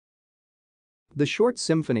The Short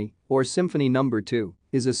Symphony, or Symphony No. 2,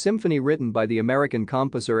 is a symphony written by the American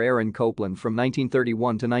composer Aaron Copland from 1931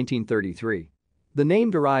 to 1933. The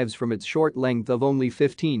name derives from its short length of only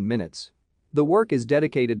 15 minutes. The work is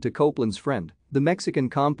dedicated to Copland's friend, the Mexican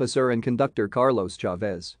composer and conductor Carlos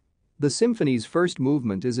Chávez. The symphony's first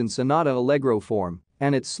movement is in sonata-allegro form,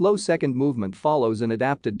 and its slow second movement follows an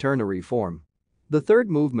adapted ternary form. The third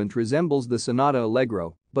movement resembles the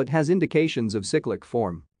sonata-allegro, but has indications of cyclic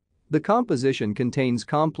form. The composition contains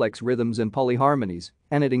complex rhythms and polyharmonies,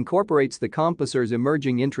 and it incorporates the composer's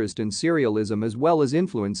emerging interest in serialism as well as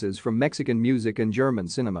influences from Mexican music and German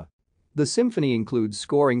cinema. The symphony includes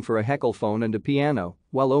scoring for a heckelphone and a piano,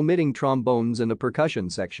 while omitting trombones and a percussion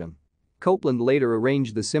section. Copland later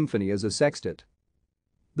arranged the symphony as a sextet.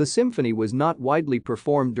 The symphony was not widely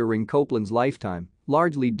performed during Copland's lifetime,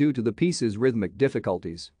 largely due to the piece's rhythmic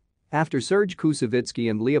difficulties. After Serge Koussevitzky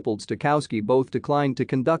and Leopold Stokowski both declined to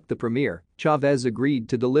conduct the premiere, Chávez agreed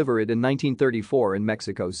to deliver it in 1934 in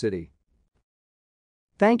Mexico City.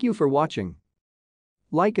 Thank you for watching.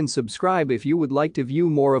 Like and subscribe if you would like to view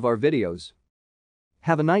more of our videos.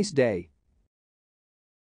 Have a nice day.